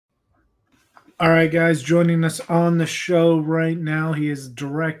All right, guys, joining us on the show right now, he is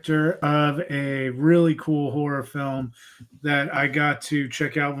director of a really cool horror film that I got to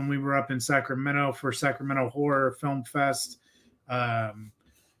check out when we were up in Sacramento for Sacramento Horror Film Fest. Um,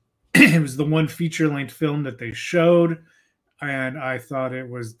 it was the one feature-length film that they showed, and I thought it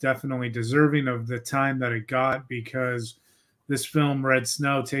was definitely deserving of the time that it got because this film, Red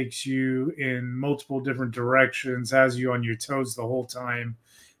Snow, takes you in multiple different directions, has you on your toes the whole time,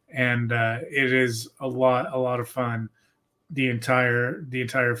 and it is a lot of fun the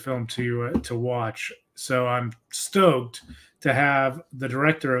entire film to watch. So I'm stoked to have the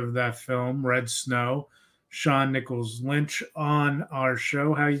director of that film, Red Snow, Nichols Lynch, on our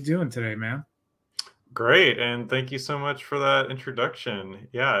show. How you doing today, man? Great, and thank you so much for that introduction.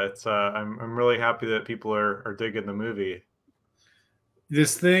 Yeah, I'm really happy that people are digging the movie.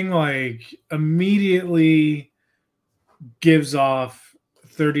 This thing like immediately gives off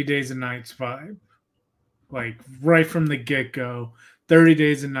 30 Days a Night's vibe, like right from the get go. 30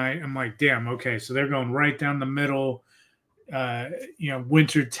 Days a Night. I'm like, damn, okay, so they're going right down the middle,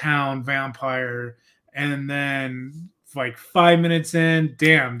 winter town vampire, and then like 5 minutes in,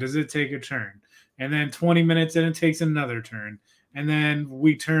 damn, does it take a turn? And then 20 minutes in, it takes another turn, and then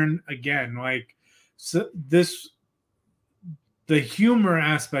we turn again. Like, so this, the humor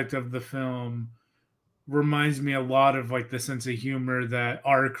aspect of the film reminds me a lot of like the sense of humor that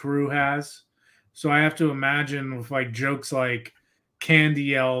our crew has. So I have to imagine with like jokes like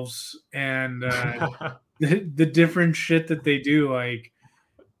candy elves and the different shit that they do. Like,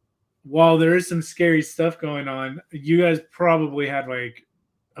 while there is some scary stuff going on, you guys probably had like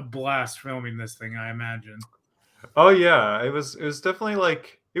a blast filming this thing, I imagine. Oh yeah, it was definitely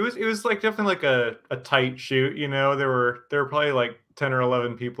like it was like definitely like a tight shoot, you know. There were probably like 10 or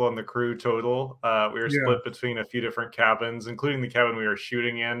 11 people on the crew total. We were Yeah, split between a few different cabins, including the cabin we were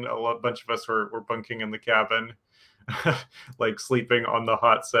shooting in. Bunch of us were bunking in the cabin, like sleeping on the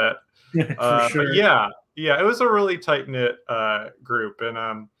hot set. for But sure. yeah, it was a really tight knit group,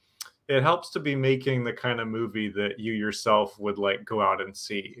 and it helps to be making the kind of movie that you yourself would like go out and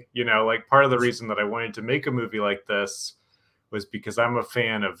see. You know, like part of the reason that I wanted to make a movie like this was because I'm a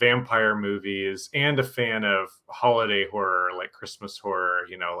fan of vampire movies and a fan of holiday horror, like Christmas horror,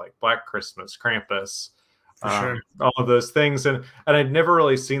 you know, like Black Christmas, Krampus, For sure. all of those things. And I'd never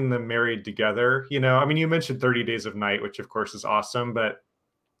really seen them married together. You know, I mean, you mentioned 30 Days of Night, which of course is awesome, but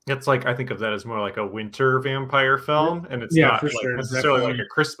it's like I think of that as more like a winter vampire film, and it's Yeah, for not like sure. necessarily like Definitely. a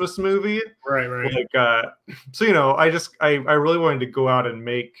Christmas movie. Right, right. Like, so you know, I really wanted to go out and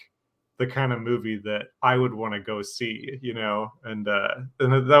make the kind of movie that I would want to go see, you know, and that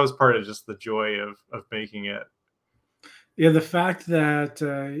was part of just the joy of making it. Yeah, the fact that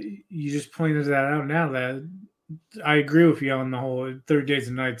you just pointed that out now, that I agree with you on the whole 30 Days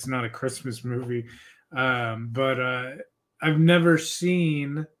and Nights not a Christmas movie. But I've never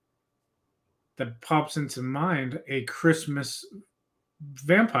seen that pops into mind a Christmas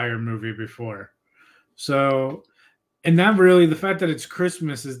vampire movie before. So, and that really, the fact that it's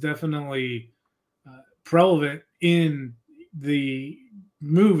Christmas is definitely relevant in the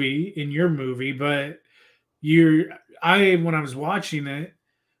movie, in your movie. But you're, when I was watching it,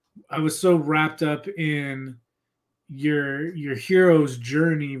 I was so wrapped up in your hero's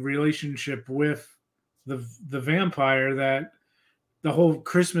journey relationship with the vampire that the whole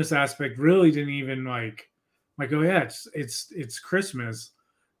Christmas aspect really didn't even like, oh yeah, it's Christmas,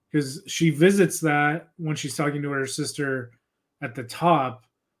 because she visits that when she's talking to her sister at the top,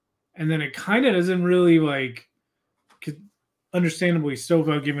 and then it kind of doesn't really like, understandably so,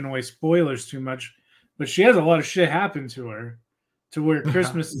 without giving away spoilers too much, but she has a lot of shit happen to her to where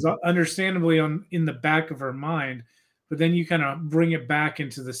Christmas is understandably on in the back of her mind, but then you kind of bring it back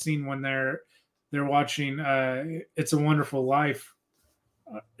into the scene when they're watching It's a Wonderful Life.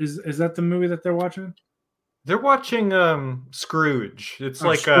 Is that the movie that they're watching? They're watching Scrooge. Oh, Scrooge. It's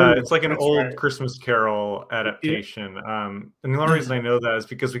like an That's old right. Christmas Carol Yeah. adaptation. And the only reason I know that is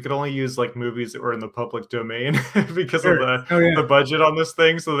because we could only use like movies that were in the public domain because of Sure. Oh the yeah. budget on this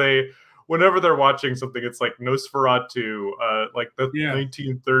thing. So they whenever they're watching something, it's like Nosferatu, like the Yeah.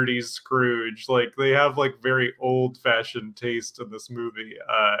 1930s Scrooge. Like they have like very old fashioned taste in this movie,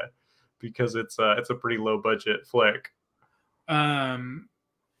 because it's a pretty low budget flick. Um,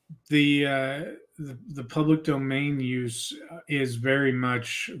 the public domain use is very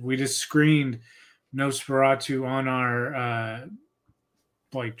much. We just screened Nosferatu on our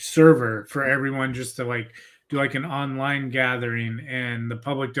like server for everyone just to like do like an online gathering, and the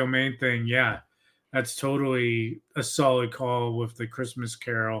public domain thing. Yeah, that's totally a solid call with the Christmas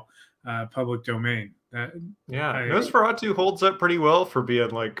Carol public domain. That Yeah, I Nosferatu holds up pretty well for being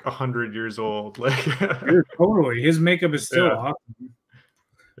like 100 years old. Like, Sure, totally. His makeup is still yeah, awesome.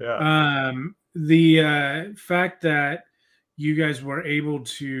 yeah. The fact that you guys were able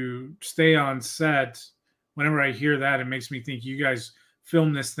to stay on set, whenever I hear that, it makes me think you guys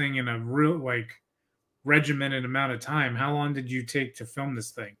filmed this thing in a real like regimented amount of time. How long did you take to film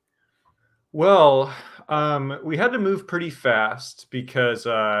this thing? Well, we had to move pretty fast because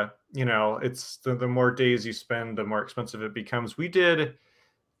it's the more days you spend, the more expensive it becomes. We did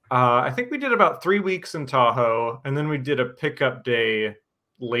I think we did about 3 weeks in Tahoe, and then we did a pickup day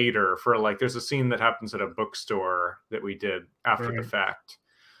later for like there's a scene that happens at a bookstore that we did after the Right. fact.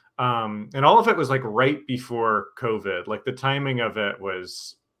 And all of it was like right before COVID. Like the timing of it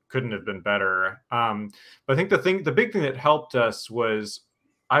was couldn't have been better. But I think the big thing that helped us was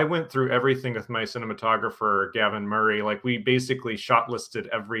I went through everything with my cinematographer Gavin Murray. Like we basically shot listed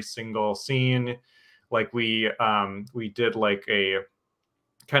every single scene. Like we did like a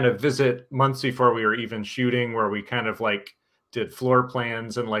kind of visit months before we were even shooting, where we kind of like did floor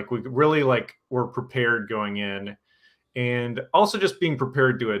plans and like we really like were prepared going in, and also just being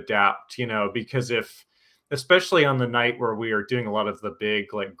prepared to adapt, because if especially on the night where we are doing a lot of the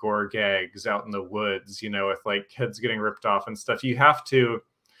big like gore gags out in the woods, with like heads getting ripped off and stuff, you have to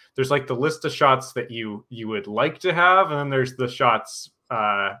there's like the list of shots that you would like to have, and then there's the shots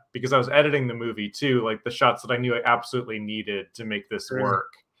because I was editing the movie too, like the shots that I knew I absolutely needed to make this Sure.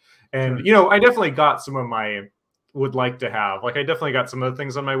 work. And Sure. I definitely got some of my would like to have, like I definitely got some of the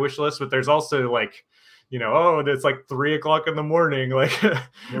things on my wish list, but there's also like oh, it's like 3 o'clock in the morning. Like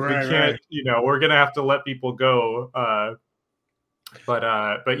we Right, can't, right. we're gonna have to let people go.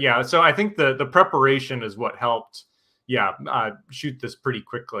 But yeah, so I think the preparation is what helped. Yeah, shoot this pretty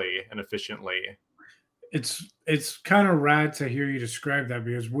quickly and efficiently. It's kind of rad to hear you describe that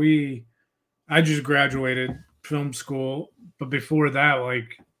because I just graduated film school, but before that,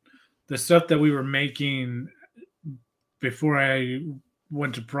 like the stuff that we were making before I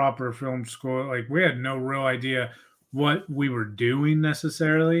went to proper film school, like we had no real idea what we were doing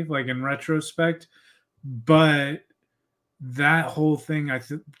necessarily, like in retrospect. But that whole thing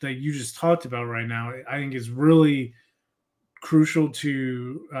that you just talked about right now, I think is really crucial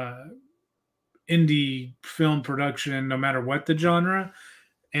to indie film production, no matter what the genre,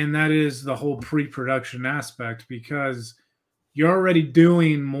 and that is the whole pre-production aspect because you're already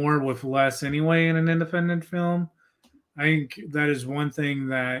doing more with less anyway in an independent film. I think that is one thing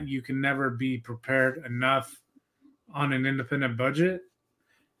that you can never be prepared enough on an independent budget.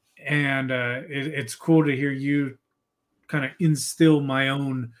 And it's cool to hear you kind of instill my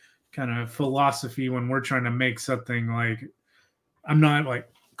own kind of philosophy when we're trying to make something like I'm not like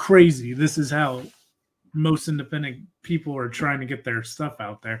crazy. This is how most independent people are trying to get their stuff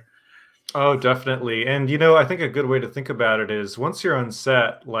out there. Oh, definitely. And I think a good way to think about it is once you're on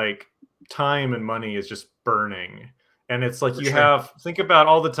set, like time and money is just burning. And it's like For you sure. have think about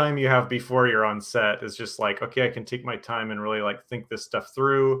all the time you have before you're on set is just like, okay, I can take my time and really like think this stuff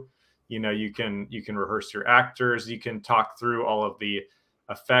through. You can rehearse your actors, you can talk through all of the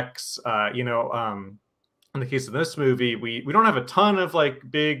effects. In the case of this movie, we don't have a ton of like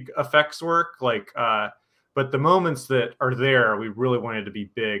big effects work, like but the moments that are there, we really wanted to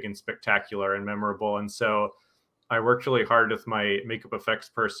be big and spectacular and memorable. And so I worked really hard with my makeup effects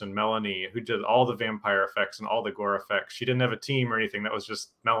person, Melanie, who did all the vampire effects and all the gore effects. She didn't have a team or anything. That was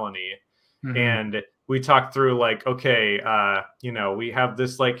just Melanie. Mm-hmm. And we talked through like, okay, we have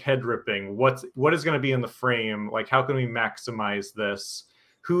this like head ripping. What is going to be in the frame? Like, how can we maximize this?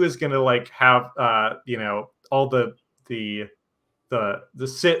 Who is going to like have, all the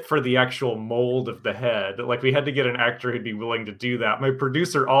sit for the actual mold of the head. Like we had to get an actor who'd be willing to do that. My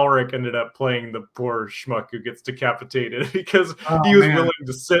producer Ulrich ended up playing the poor schmuck who gets decapitated because he Oh was man, willing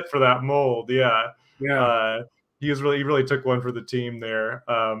to sit for that mold. Yeah. yeah. Uh, he really took one for the team there.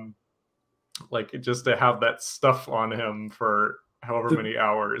 Like just to have that stuff on him for however The, many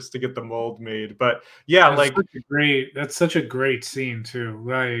hours to get the mold made. But yeah, that's like such a great scene too.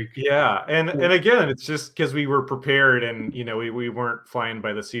 Like yeah, and again, it's just because we were prepared, and we weren't flying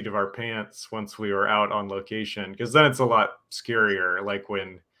by the seat of our pants once we were out on location, because then it's a lot scarier, like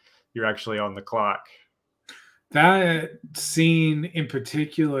when you're actually on the clock. that scene in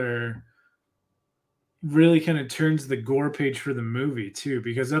particular really kind of turns the gore page for the movie too,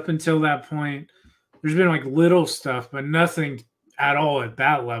 because up until that point, there's been like little stuff, but nothing at all at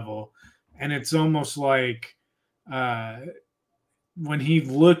that level. And it's almost like uh, when he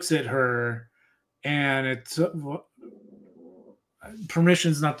looks at her, and it's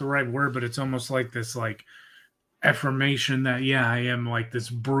permission's not the right word, but it's almost like this like affirmation that yeah, I am like this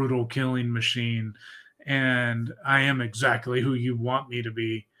brutal killing machine. and I am exactly who you want me to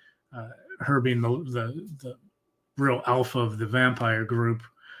be. Her being the real alpha of the vampire group.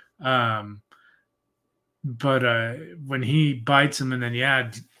 Um, but when he bites him and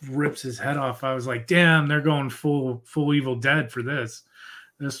then rips his head off, I was like, damn, they're going full Evil Dead for this.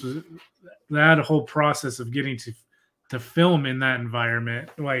 This was that whole process of getting to film in that environment.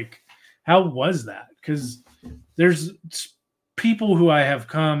 Like, how was that? Because there's people who have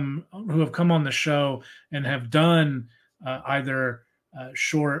come on the show and have done either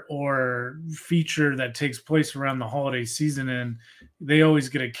short or feature that takes place around the holiday season, and they always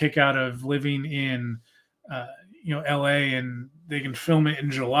get a kick out of living in LA, and they can film it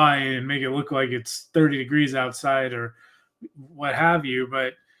in July and make it look like it's 30 degrees outside or what have you.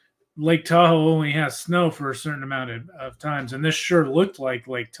 But Lake Tahoe only has snow for a certain amount of times, and this sure looked like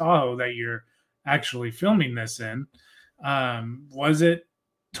Lake Tahoe that you're actually filming this in. Was it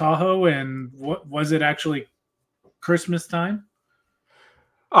Tahoe, and what was it actually Christmas time?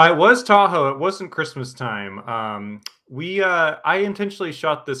 It was Tahoe. It wasn't Christmas time. I intentionally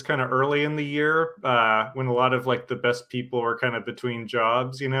shot this kind of early in the year when a lot of like the best people were kind of between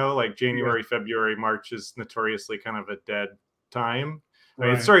jobs, like January, February, March is notoriously kind of a dead time. I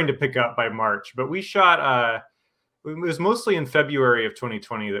mean, it's starting to pick up by March, but we shot, it was mostly in February of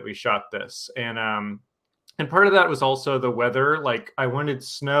 2020 that we shot this. And part of that was also the weather. Like I wanted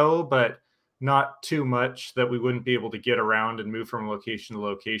snow, but not too much that we wouldn't be able to get around and move from location to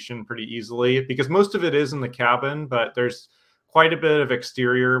location pretty easily, because most of it is in the cabin, but there's quite a bit of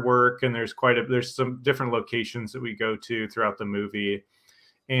exterior work, and there's some different locations that we go to throughout the movie.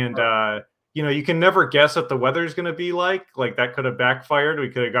 And, you can never guess what the weather's going to be like that could have backfired. We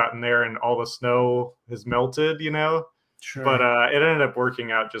could have gotten there and all the snow has melted, Sure. But it ended up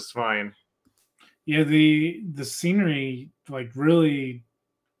working out just fine. Yeah. The scenery really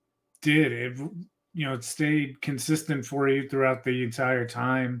did it. It stayed consistent for you throughout the entire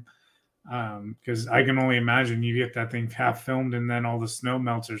time. Because I can only imagine you get that thing half filmed and then all the snow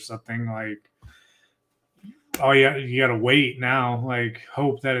melts or something. Oh yeah, you gotta wait now,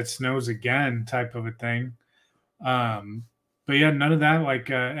 hope that it snows again type of a thing. But yeah, none of that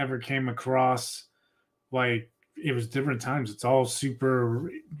ever came across it was different times. It's all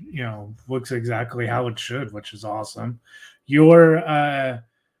super, looks exactly how it should, which is awesome. Your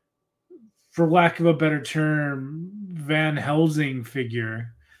for lack of a better term, Van Helsing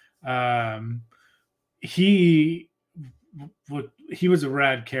figure, he was a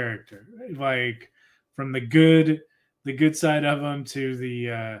rad character. From the good side of him to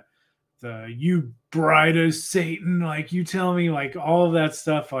the you bride of Satan, you tell me, all of that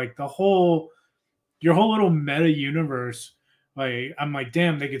stuff, your whole little meta universe. I'm like,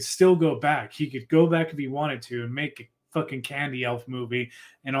 damn, they could still go back. He could go back if he wanted to and make a fucking Candy Elf movie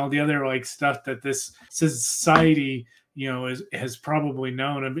and all the other stuff that this society has probably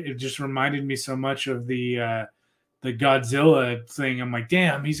known. It just reminded me so much of the Godzilla thing. I'm like,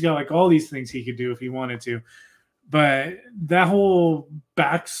 damn, he's got all these things he could do if he wanted to. But that whole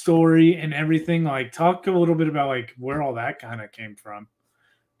backstory and everything, talk a little bit about where all that kind of came from,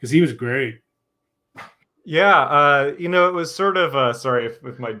 because he was great. Yeah, it was sort of sorry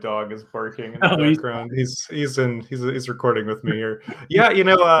if my dog is barking in the background. He's recording with me here. Yeah,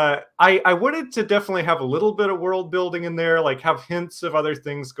 I wanted to definitely have a little bit of world building in there, have hints of other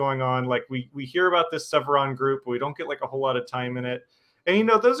things going on. We hear about this Severon group, but we don't get a whole lot of time in it. And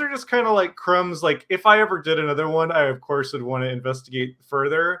those are just kind of crumbs. If I ever did another one, I of course would want to investigate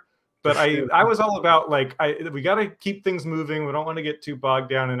further. But I was all about we got to keep things moving. We don't want to get too bogged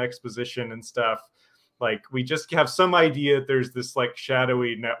down in exposition and stuff. We just have some idea that there's this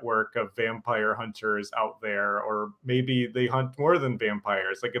shadowy network of vampire hunters out there, or maybe they hunt more than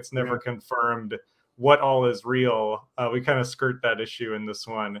vampires. It's never confirmed what all is real. We kind of skirt that issue in this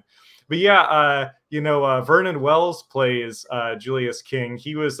one. But yeah, Vernon Wells plays Julius King.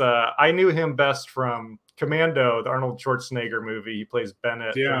 He was, I knew him best from Commando, the Arnold Schwarzenegger movie. He plays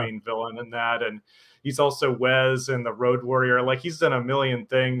Bennett, the main villain in that. And he's also Wes in The Road Warrior. He's done a million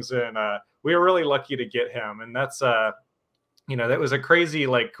things, and we were really lucky to get him. And that's, that was a crazy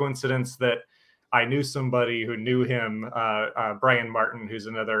coincidence that I knew somebody who knew him, Brian Martin, who's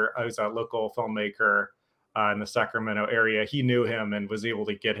a local filmmaker in the Sacramento area. He knew him and was able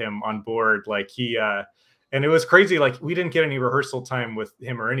to get him on board. And it was crazy. We didn't get any rehearsal time with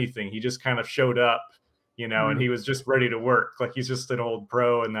him or anything. He just kind of showed up, and he was just ready to work. He's just an old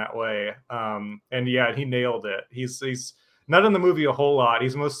pro in that way. And yeah, he nailed it. He's not in the movie a whole lot.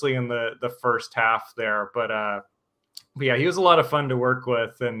 He's mostly in the first half there, but yeah, he was a lot of fun to work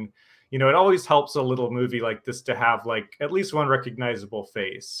with. And you know, it always helps a little movie like this to have like at least one recognizable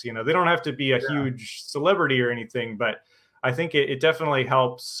face. You know, they don't have to be a Yeah. huge celebrity or anything, but I think it definitely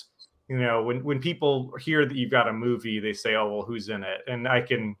helps. You know, when people hear that you've got a movie, they say, "Oh, well, who's in it?" And I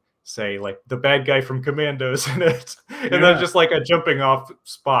can say like the bad guy from Commando's in it, and that's Yeah. just like a jumping off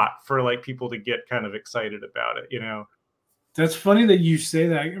spot for like people to get kind of excited about it. You know. That's funny that you say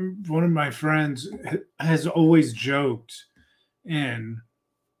that. One of my friends has always joked, and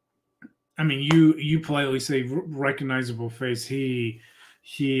I mean, you politely say recognizable face. He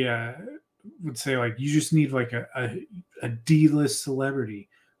would say like you just need like a D-list celebrity.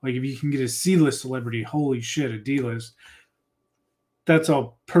 Like if you can get a C-list celebrity, holy shit, a D-list. That's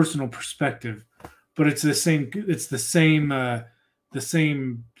all personal perspective, but it's the same. It's the same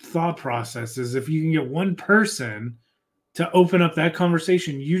thought process as if you can get one person to open up that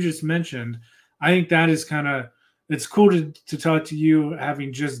conversation you just mentioned. I think that is kind of it's cool to talk to you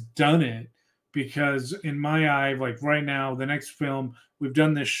having just done it, because in my eye, like right now, the next film we've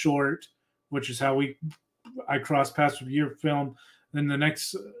done this short, which is how I cross paths with your film. Then the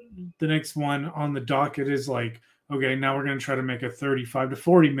next one on the docket is like, okay, now we're going to try to make a 35 to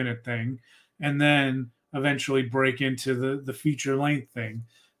 40-minute thing, and then eventually break into the feature length thing.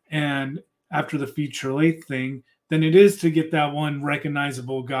 And after the feature length thing, then it is to get that one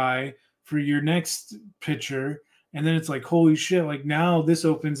recognizable guy for your next picture. And then it's like, holy shit, like now this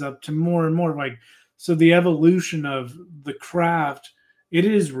opens up to more and more. Like, so the evolution of the craft, it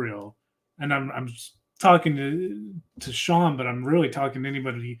is real. And I'm talking to Sean, but I'm really talking to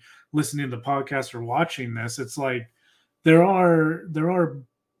anybody listening to the podcast or watching this. It's like there are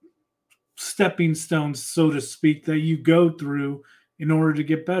stepping stones, so to speak, that you go through in order to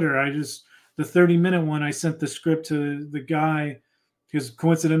get better. The 30-minute one, I sent the script to the guy because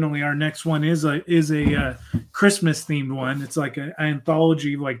coincidentally our next one is a Christmas themed one. It's like an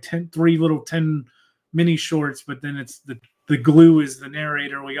anthology, like three little 10 mini shorts, but then it's the glue is the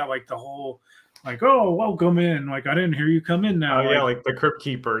narrator. We got like the whole like, oh, welcome in. Like, I didn't hear you come in now. Oh yeah, like the Crypt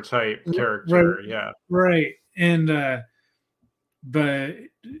Keeper type Right, character. Yeah. right. And but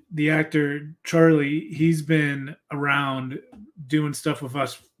the actor Charlie, he's been around doing stuff with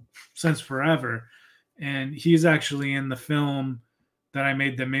us since forever, and he's actually in the film that I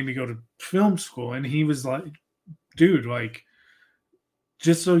made that made me go to film school. And he was like, dude, like,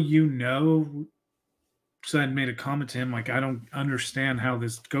 just so you know, so I made a comment to him like, I don't understand how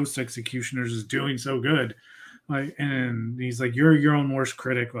this Ghost Executioners is doing so good. Like, and he's like, you're your own worst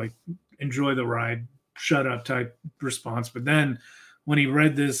critic. Like, enjoy the ride, shut up type response. But then when he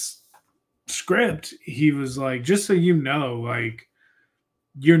read this script, he was like, just so you know, like,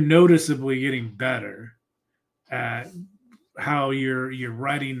 you're noticeably getting better at how you're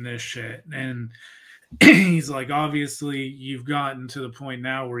writing this shit. And he's like, obviously you've gotten to the point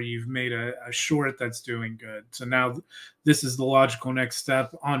now where you've made a short that's doing good. So now this is the logical next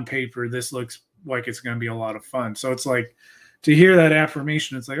step. On paper, this looks like it's going to be a lot of fun. So it's like, to hear that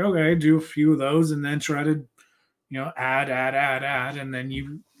affirmation, it's like, okay, do a few of those and then try to, add, and then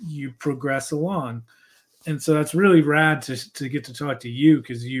you progress along. And so that's really rad to get to talk to you,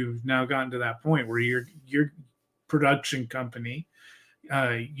 because you've now gotten to that point where your production company,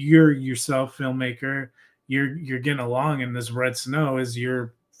 you're yourself filmmaker, you're getting along, and this Red Snow is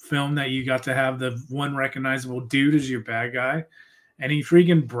your film that you got to have the one recognizable dude as your bad guy, and he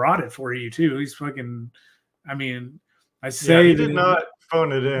freaking brought it for you too. He's fucking, I mean, I say he that did not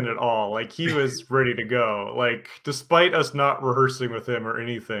phone it in at all. Like, he was ready to go. Like, despite us not rehearsing with him or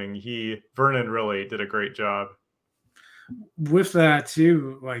anything, Vernon really did a great job. With that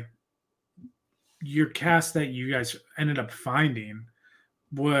too, like, your cast that you guys ended up finding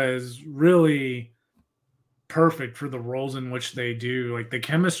was really perfect for the roles in which they do. Like, the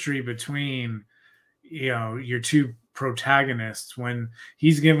chemistry between, your two protagonists, when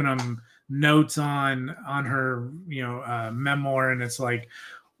he's giving them notes on her memoir, and it's like,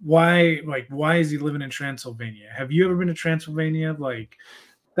 why is he living in Transylvania? Have you ever been to Transylvania? Like,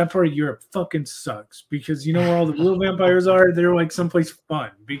 that part of Europe fucking sucks, because you know where all the real vampires are? They're like someplace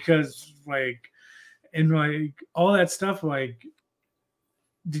fun, because like, and like all that stuff. Like,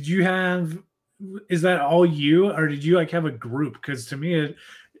 is that all you, or did you like have a group? Because to me,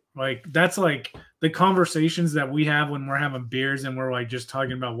 that's like the conversations that we have when we're having beers and we're like just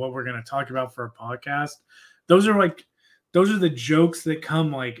talking about what we're going to talk about for a podcast. Those are the jokes that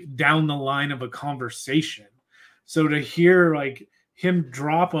come like down the line of a conversation. So to hear like him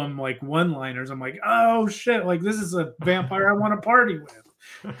drop them like one-liners, I'm like, oh shit, like this is a vampire I want to party with.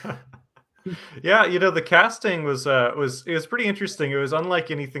 Yeah, the casting was pretty interesting. It was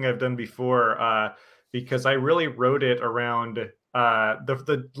unlike anything I've done before. because I really wrote it around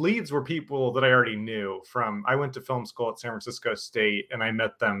the leads were people that I already knew from. I went to film school at San Francisco State, and I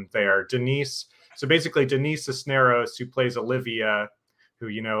met them there. Denise, so basically Denise Cisneros, who plays Olivia, who,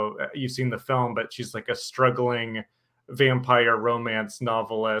 you know, you've seen the film, but she's like a struggling vampire romance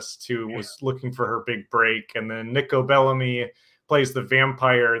novelist who was looking for her big break. And then Nico Bellamy plays the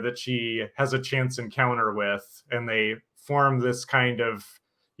vampire that she has a chance encounter with, and they form this kind of,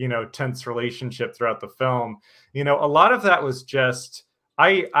 you know, tense relationship throughout the film. You know, a lot of that was just,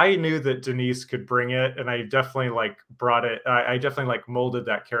 I knew that Denise could bring it, and I definitely like brought it. I definitely like molded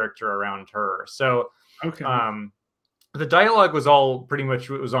that character around her. So Okay. the dialogue was all pretty much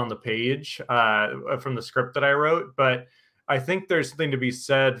what was on the page from the script that I wrote, but I think there's something to be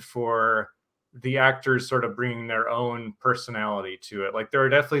said for the actors sort of bringing their own personality to it. Like there are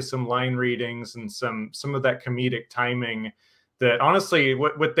definitely some line readings and some of that comedic timing that honestly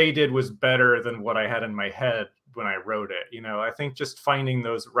what they did was better than what I had in my head when I wrote it. You know, I think just finding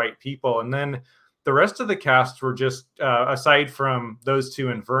those right people, and then the rest of the cast were just aside from those two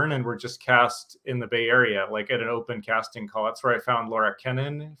and Vernon, were just cast in the Bay Area, like at an open casting call. That's where I found Laura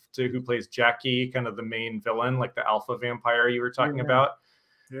Kennan, who plays Jackie, kind of the main villain, like the alpha vampire you were talking about.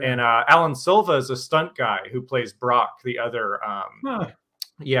 Yeah. And Alan Silva is a stunt guy who plays Brock, the other.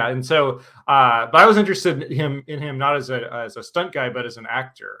 Yeah, and so, but I was interested in him not as a stunt guy, but as an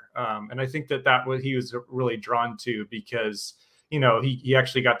actor. And I think that what he was really drawn to, because, you know, he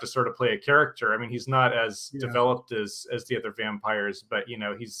actually got to sort of play a character. I mean, he's not as developed as the other vampires, but, you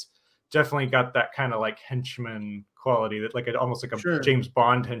know, he's definitely got that kind of like henchman quality, that like almost like a James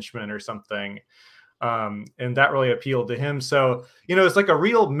Bond henchman or something. And that really appealed to him. So, you know, it's like a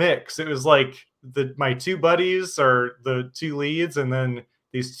real mix. It was like my two buddies are the two leads, and then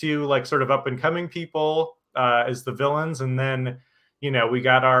these two like sort of up and coming people as the villains, and then, you know, we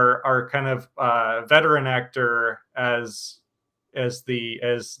got our kind of veteran actor as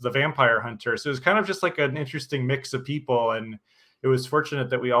the vampire hunter. So it was kind of just like an interesting mix of people, and it was fortunate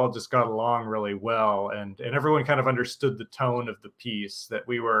that we all just got along really well, and everyone kind of understood the tone of the piece, that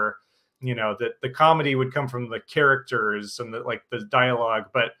we were, you know, that the comedy would come from the characters and the dialogue,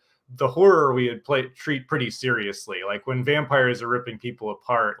 but the horror we would treat pretty seriously. Like when vampires are ripping people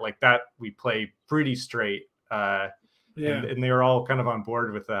apart like that, we play pretty straight. And they were all kind of on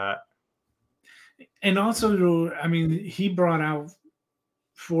board with that. And also, I mean, he brought out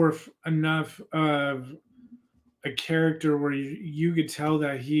for enough of a character where you could tell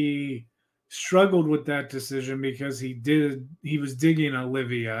that he struggled with that decision, because he was digging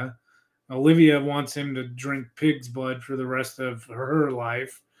Olivia. Olivia wants him to drink pig's blood for the rest of her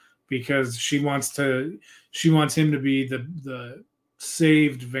life, because she wants him to be the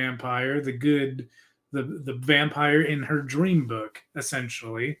saved vampire, the vampire in her dream book,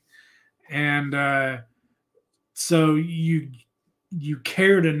 essentially. And so you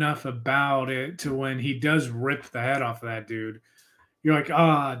cared enough about it to when he does rip the head off of that dude, you're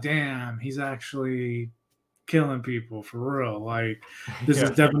like, damn, he's actually killing people for real. Like, this is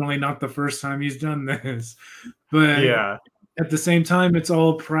definitely not the first time he's done this. But at the same time, it's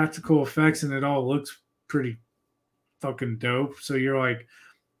all practical effects and it all looks pretty fucking dope. So you're like,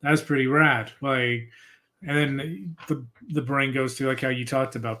 that's pretty rad. Like, and then the brain goes to like how you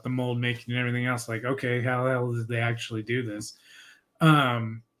talked about the mold making and everything else. Like, okay, how the hell did they actually do this?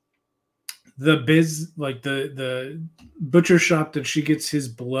 The butcher shop that she gets his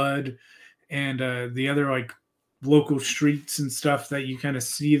blood, and the other like local streets and stuff that you kind of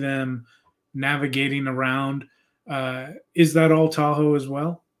see them navigating around. Is that all Tahoe as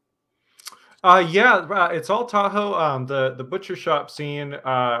well? It's all Tahoe. The butcher shop scene,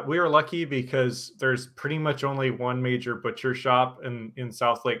 we were lucky because there's pretty much only one major butcher shop in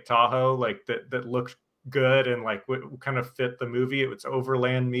South Lake Tahoe, like that looked good and like what kind of fit the movie. It was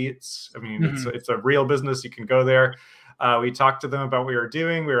Overland Meats. I mean, it's a real business. You can go there. We talked to them about what we were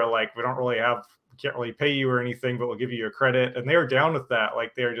doing. We were like, we can't really pay you or anything, but we'll give you your credit. And they were down with that.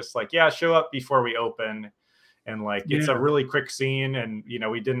 Like, they were just like, yeah, show up before we open. And like, it's a really quick scene, and, you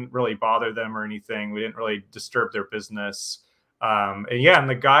know, we didn't really bother them or anything. We didn't really disturb their business. And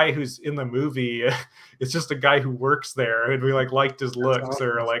the guy who's in the movie, it's just a guy who works there, and we liked his looks. Awesome.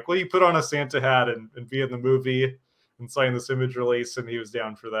 Or like, well, you put on a Santa hat and be in the movie and sign this image release, and he was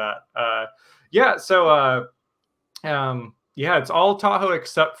down for that. It's all Tahoe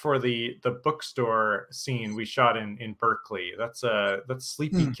except for the bookstore scene we shot in Berkeley. That's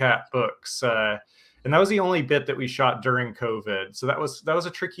Sleepy Cat Books. And that was the only bit that we shot during COVID. So that was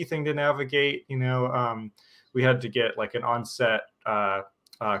a tricky thing to navigate. You know, we had to get like an on-set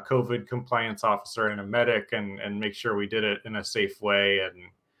COVID compliance officer and a medic and make sure we did it in a safe way. And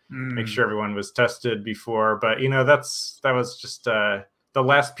make Mm. sure everyone was tested before. But that was just the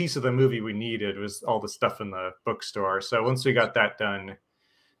last piece of the movie we needed was all the stuff in the bookstore. So once we got that done,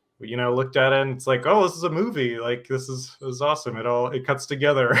 we, looked at it and it's like, oh, this is a movie. Like this is awesome. It cuts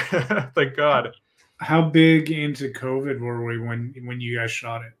together. Thank God. How big into COVID were we when you guys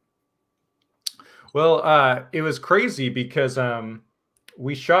shot it? Well, it was crazy because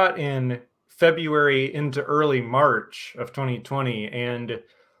we shot in February into early March of 2020, and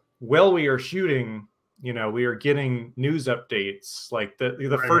while we are shooting, we are getting news updates. Like the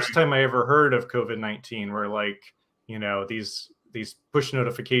Right, first right. time I ever heard of COVID-19 were like, these push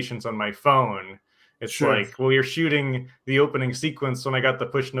notifications on my phone. It's Sure. like, well, you're shooting the opening sequence when I got the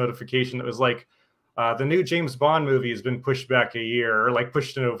push notification that was like, the new James Bond movie has been pushed back a year, or like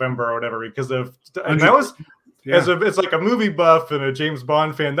pushed to November or whatever, because of, and that was, 100%. Yeah. it's like a movie buff and a James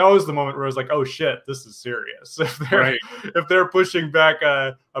Bond fan, that was the moment where I was like, oh shit, this is serious. Right. If they're pushing back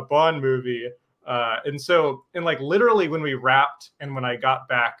a Bond movie, and like literally when we wrapped and when I got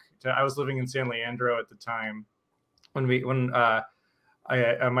back to, I was living in San Leandro at the time, when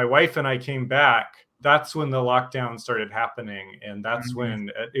my wife and I came back, that's when the lockdown started happening, and that's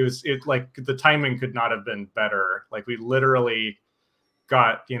when it like the timing could not have been better. Like we literally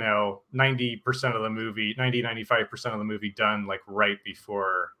got 90% of the movie, 95% of the movie done like right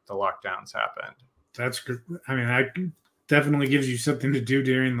before the lockdowns happened. That's good. I mean, that definitely gives you something to do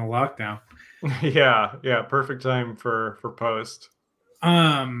during the lockdown. Yeah, perfect time for post.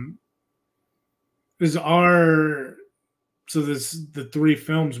 Is our so the three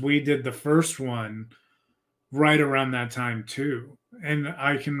films we did the first one right around that time too, and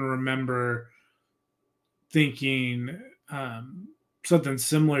I can remember thinking something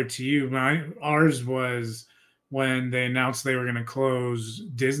similar to you. Ours was when they announced they were going to close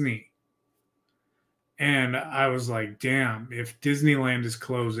Disney, and I was like, "Damn! If Disneyland is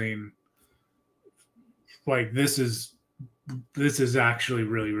closing, like this is actually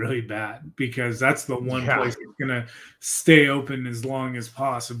really really bad because that's the one Yeah. place that's going to stay open as long as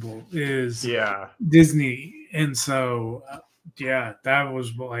possible is Yeah. Disney." And so yeah, that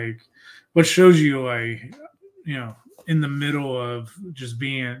was like what shows you, like, in the middle of just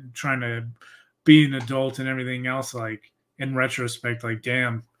trying to be an adult and everything else, like in retrospect, like,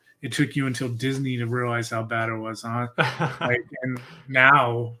 damn, it took you until Disney to realize how bad it was, huh? Like, and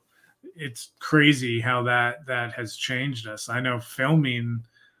now it's crazy how that has changed us. I know filming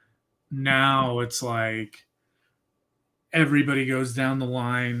now, it's like everybody goes down the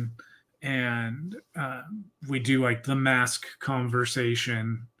line and we do like the mask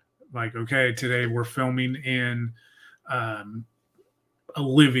conversation. Like, okay, today we're filming in a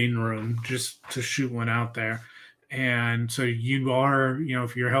living room just to shoot one out there. And so you are,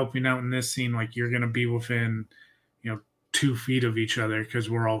 if you're helping out in this scene, like you're going to be within, 2 feet of each other because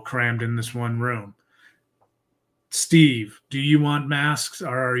we're all crammed in this one room. Steve, do you want masks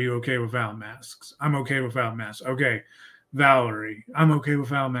or are you okay without masks? I'm okay without masks. Okay. Valerie, I'm okay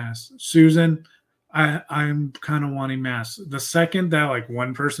without masks. Susan, I'm kind of wanting masks. The second that like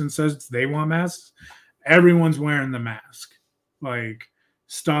one person says they want masks, everyone's wearing the mask. Like,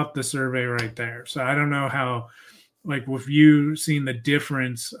 stop the survey right there. So I don't know how, like, with you seeing the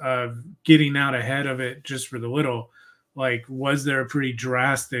difference of getting out ahead of it just for the little, like, was there a pretty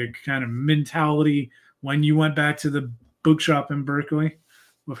drastic kind of mentality when you went back to the bookshop in Berkeley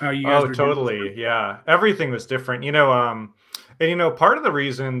with how you guys Oh, were doing stuff? totally. Yeah. Everything was different. And part of the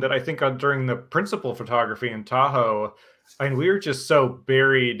reason that I think during the principal photography in Tahoe, I mean, we were just so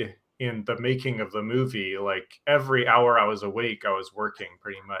buried in the making of the movie. Like every hour I was awake, I was working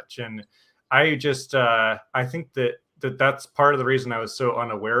pretty much. And I just, I think that's part of the reason I was so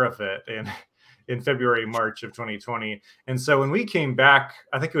unaware of it in February, March of 2020. And so when we came back,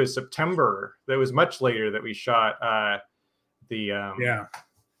 I think it was September, that was much later that we shot Yeah.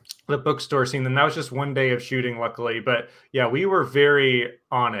 the bookstore scene. And that was just one day of shooting, luckily. But yeah, we were very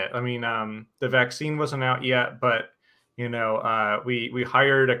on it. I mean, the vaccine wasn't out yet, but we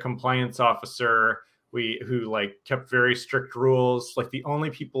hired a compliance officer who like kept very strict rules. Like the only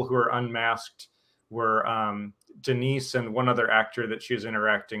people who were unmasked were Denise and one other actor that she was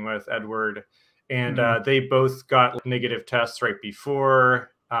interacting with, Edward. And they both got negative tests right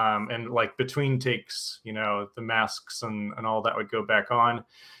before. And like between takes, the masks and all that would go back on.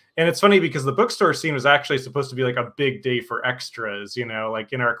 And it's funny because the bookstore scene was actually supposed to be like a big day for extras,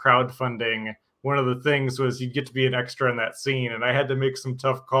 like in our crowdfunding, one of the things was you'd get to be an extra in that scene. And I had to make some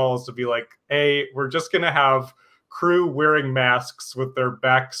tough calls to be like, hey, we're just going to have crew wearing masks with their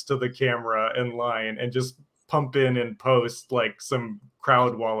backs to the camera in line and just pump in and post like some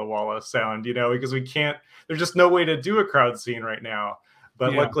crowd walla walla sound, because we can't, there's just no way to do a crowd scene right now.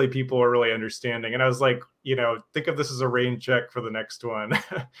 But Yeah, luckily people were really understanding. And I was like, think of this as a rain check for the next one.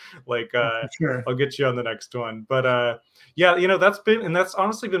 Like, for sure. I'll get you on the next one. But yeah, that's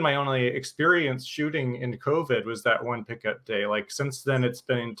honestly been my only experience shooting in COVID, was that one pickup day. Like, since then, it's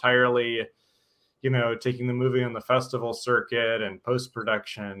been entirely, taking the movie on the festival circuit and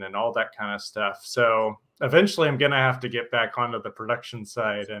post-production and all that kind of stuff. So eventually I'm going to have to get back onto the production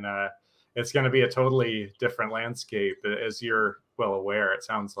side, and it's going to be a totally different landscape, as you're well aware, it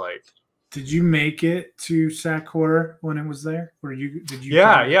sounds like. Did you make it to SAC Horror when it was there? Or did you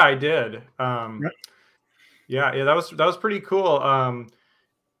Yeah, I did. Right. Yeah, that was pretty cool.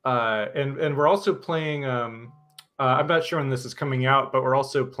 And we're also playing, I'm not sure when this is coming out, but we're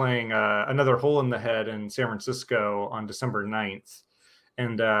also playing Another Hole in the Head in San Francisco on December 9th.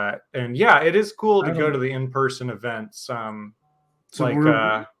 And yeah, it is cool to go to the in-person events. So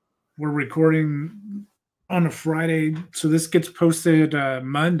we're recording on a Friday, so this gets posted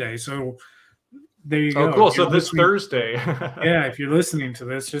Monday. So there you go. Oh, cool. So this Thursday. Yeah, if you're listening to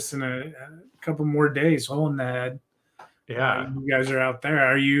this, just in a couple more days, Hole in the Head. Yeah. You guys are out there.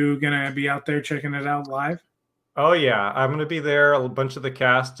 Are you going to be out there checking it out live? Oh yeah, I'm gonna be there. A bunch of the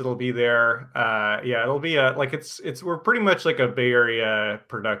cast, it'll be there. Yeah, it'll be we're pretty much like a Bay Area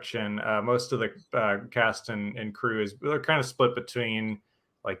production. Most of the cast and crew they're kind of split between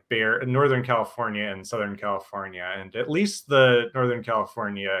like Northern California and Southern California, and at least the Northern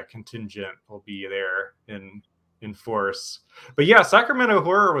California contingent will be there in force. But yeah, Sacramento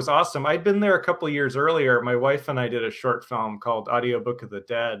Horror was awesome. I'd been there a couple of years earlier. My wife and I did a short film called Audiobook of the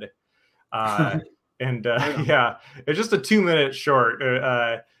Dead. And yeah, it's just a 2-minute short.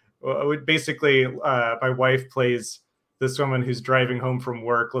 Basically, my wife plays this woman who's driving home from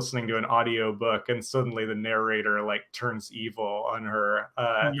work, listening to an audiobook, and suddenly the narrator like turns evil on her.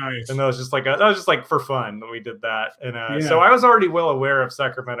 Nice. And that was just like for fun that we did that. And so I was already well aware of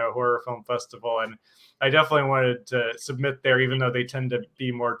Sacramento Horror Film Festival, and I definitely wanted to submit there, even though they tend to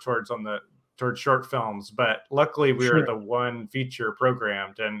be more towards short films. But luckily, we were the one feature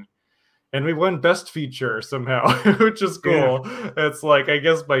programmed, and we won Best Feature somehow, which is cool. Yeah. It's like, I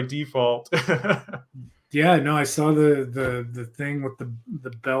guess by default. Yeah, no, I saw the thing with the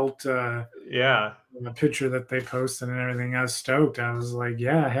belt. Yeah, the picture that they posted and everything. I was stoked. I was like,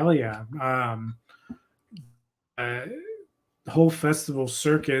 yeah, hell yeah. The whole festival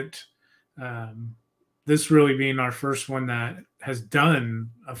circuit. This really being our first one that has done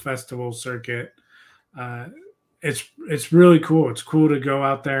a festival circuit. It's really cool. It's cool to go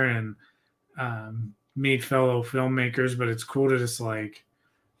out there and meet fellow filmmakers, but it's cool to just like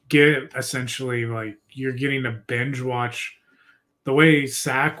get essentially like you're getting to binge watch the way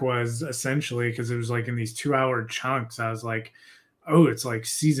SAC was essentially, because it was like in these 2-hour chunks. I was like, oh, it's like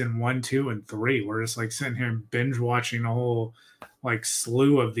season 1, 2, and 3. We're just like sitting here and binge watching a whole like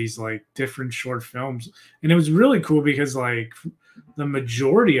slew of these like different short films, and it was really cool because like the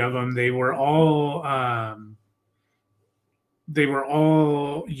majority of them, they were all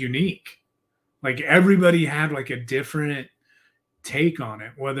unique. Like everybody had like a different take on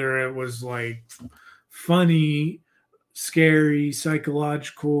it, whether it was like funny, scary,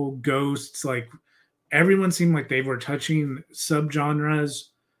 psychological, ghosts. Like everyone seemed like they were touching subgenres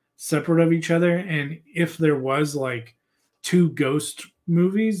separate of each other. And if there was like 2 ghost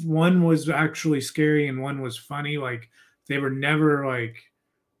movies, one was actually scary and one was funny. Like they were never like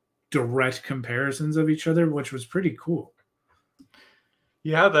direct comparisons of each other, which was pretty cool.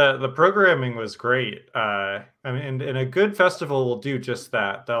 Yeah, the programming was great. I mean, and a good festival will do just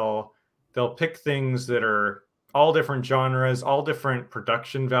that. They'll pick things that are all different genres, all different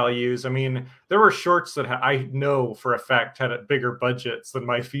production values. I mean, there were shorts that I know for a fact had bigger budgets than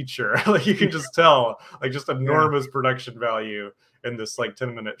my feature. Like you can just tell, like just enormous production value in this like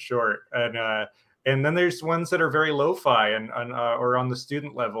 10-minute short. And then there's ones that are very lo-fi and or on the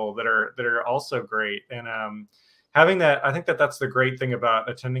student level that are also great. And having that, I think that's the great thing about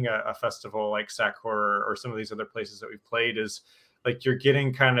attending a festival like SAC Horror or some of these other places that we've played, is like you're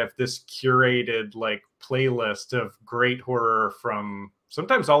getting kind of this curated like playlist of great horror from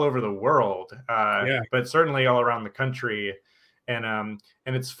sometimes all over the world, but certainly all around the country. And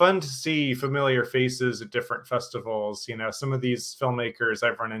it's fun to see familiar faces at different festivals. You know, some of these filmmakers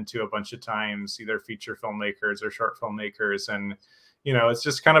I've run into a bunch of times, either feature filmmakers or short filmmakers. And, you know, it's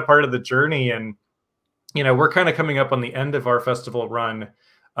just kind of part of the journey. And, you know, we're kind of coming up on the end of our festival run.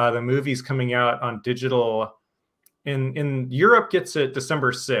 The movie's coming out on digital in Europe, gets it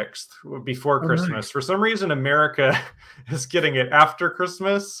December 6th before Christmas. Nice. For some reason, America is getting it after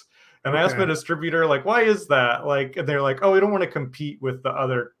Christmas. And I asked my distributor, like, why is that? Like, and they're like, oh, we don't want to compete with the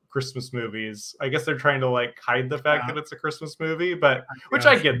other Christmas movies. I guess they're trying to like hide the fact that it's a Christmas movie, but which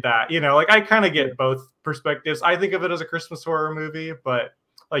I Gotcha. get that, like I kind of get both perspectives. I think of it as a Christmas horror movie, but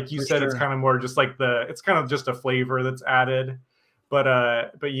like you For said, it's sure. kind of more just like it's kind of just a flavor that's added.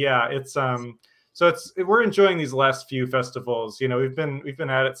 But yeah, it's so we're enjoying these last few festivals. We've been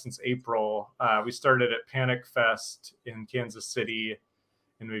at it since April. We started at Panic Fest in Kansas City,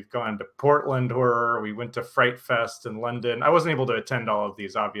 and we've gone to Portland Horror. We went to Fright Fest in London. I wasn't able to attend all of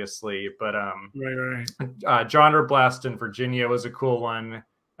these, obviously, but Right. Genre Blast in Virginia was a cool one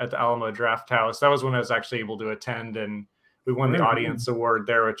at the Alamo Draft House. That was when I was actually able to attend, and we won the Right. audience award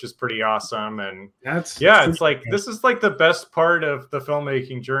there, which is pretty awesome. And That's yeah, super it's like good. this is like the best part of the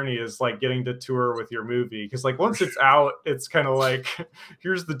filmmaking journey is like getting to tour with your movie, because like once it's out, it's kind of like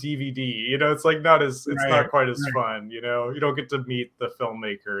here's the DVD. It's like it's Right. not quite as Right. fun. You don't get to meet the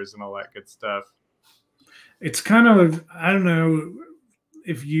filmmakers and all that good stuff. It's kind of, I don't know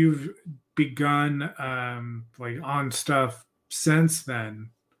if you've begun like on stuff since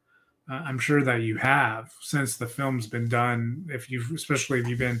then. I'm sure that you have since the film's been done. Especially if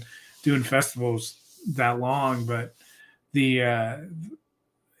you've been doing festivals that long, but the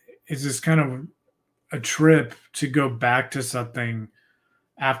it's just kind of a trip to go back to something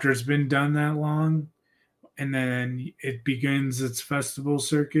after it's been done that long, and then it begins its festival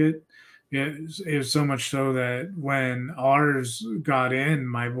circuit. It was so much so that when ours got in,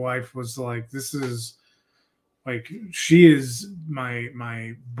 my wife was like, "This is like she is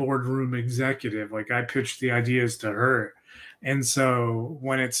my boardroom executive. Like I pitched the ideas to her." And so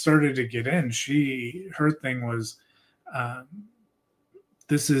when it started to get in, her thing was, um,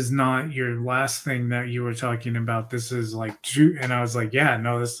 "This is not your last thing that you were talking about. This is like true." And I was like, "Yeah,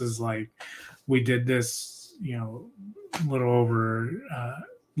 no, this is like we did this, little over,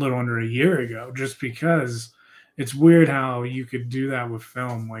 little under a year ago." Just because it's weird how you could do that with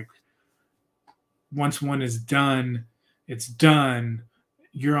film. Like once one is done, it's done.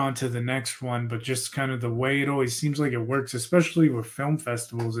 You're on to the next one, but just kind of the way it always seems like it works, especially with film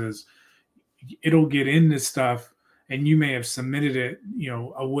festivals, is it'll get into stuff and you may have submitted it,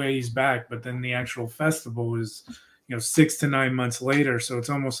 a ways back, but then the actual festival is, 6 to 9 months later. So it's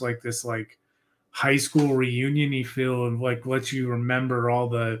almost like this like high school reunion you feel, and like lets you remember all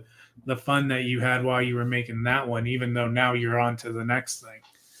the fun that you had while you were making that one, even though now you're on to the next thing.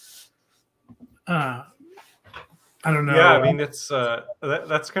 Uh, I don't Yeah, know. I mean it's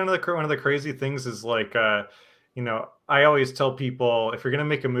that's kind of one of the crazy things is like I always tell people, if you're going to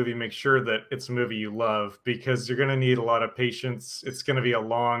make a movie, make sure that it's a movie you love, because you're going to need a lot of patience. It's going to be a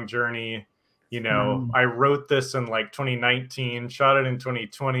long journey. Mhm. I wrote this in like 2019, shot it in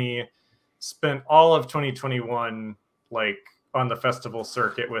 2020, spent all of 2021 like on the festival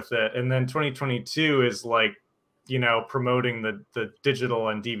circuit with it, and then 2022 is like promoting the digital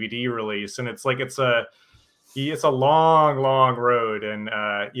and DVD release, and it's like it's a long road. And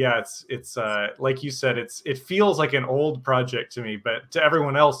yeah, it's like you said, it feels like an old project to me, but to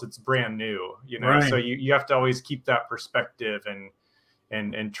everyone else it's brand new. So Right. you have to always keep that perspective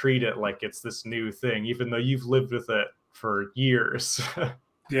and treat it like it's this new thing, even though you've lived with it for years.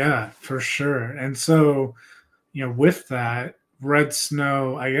 Yeah, for sure. And so, with that, Red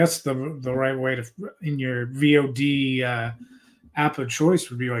Snow, I guess the right way to in your VOD app of choice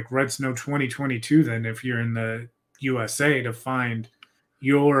would be like Red Snow 2022. Then, if you're in the USA, to find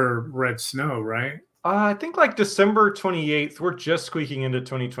your Red Snow, right? I think like December 28th, we're just squeaking into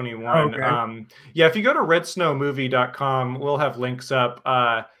 2021. Okay. Yeah, if you go to redsnowmovie.com, we'll have links up.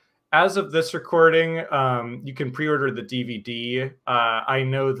 As of this recording, you can pre-order the DVD. I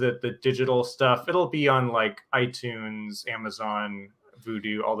know that the digital stuff, it'll be on like iTunes, Amazon,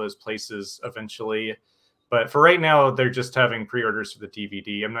 Vudu, all those places eventually. But for right now, they're just having pre-orders for the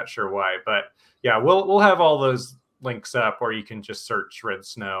DVD. I'm not sure why, but yeah, we'll have all those links up, or you can just search Red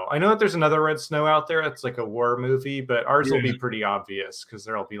Snow. I know that there's another Red Snow out there. It's like a war movie, but ours will Yeah. be pretty obvious because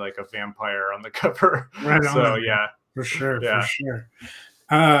there'll be like a vampire on the cover. Right on, So man. yeah, For sure. For yeah. sure.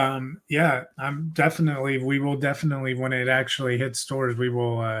 Yeah, we will definitely, when it actually hits stores, we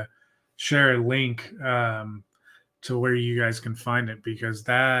will share a link to where you guys can find it, because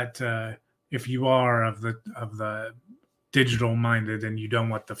that if you are of the digital minded and you don't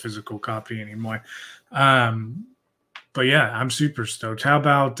want the physical copy anymore. um but yeah, I'm super stoked. How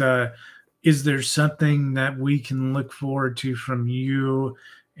about is there something that we can look forward to from you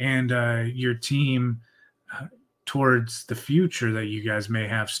and your team uh, towards the future that you guys may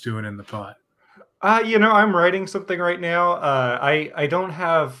have stewing in the pot? I'm writing something right now. I don't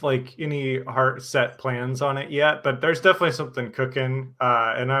have like any hard set plans on it yet, but there's definitely something cooking.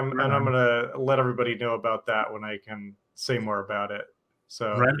 And I'm Right on. gonna let everybody know about that when I can say more about it.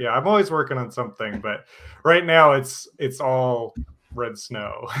 So Right. yeah, I'm always working on something, but right now it's all Red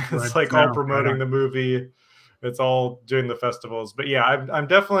Snow. Right It's like all now, right promoting on. the movie. It's all doing the festivals. But yeah, I'm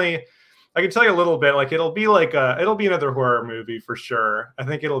definitely, I can tell you a little bit. Like it'll be another horror movie for sure. I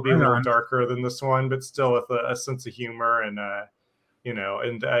think it'll be a Right little on. darker than this one, but still with a sense of humor and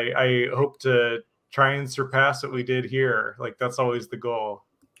and I hope to try and surpass what we did here. Like that's always the goal.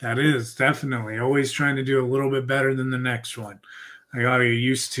 That is definitely always trying to do a little bit better than the next one. I got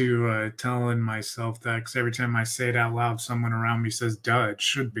used to telling myself that because every time I say it out loud, someone around me says, "Duh, it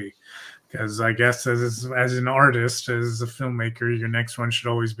should be." Because I guess as an artist, as a filmmaker, your next one should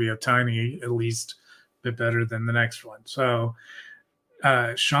always be a tiny, at least, bit better than the next one. So,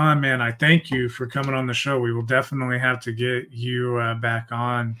 Sean, man, I thank you for coming on the show. We will definitely have to get you back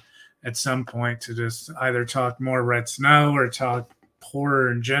on at some point to just either talk more Red Snow or talk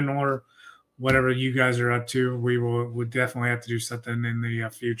horror in general, or whatever you guys are up to. Would definitely have to do something in the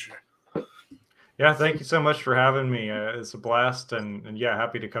future. Yeah, thank you so much for having me. It's a blast, and yeah,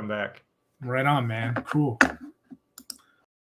 happy to come back. Right on, man. Cool.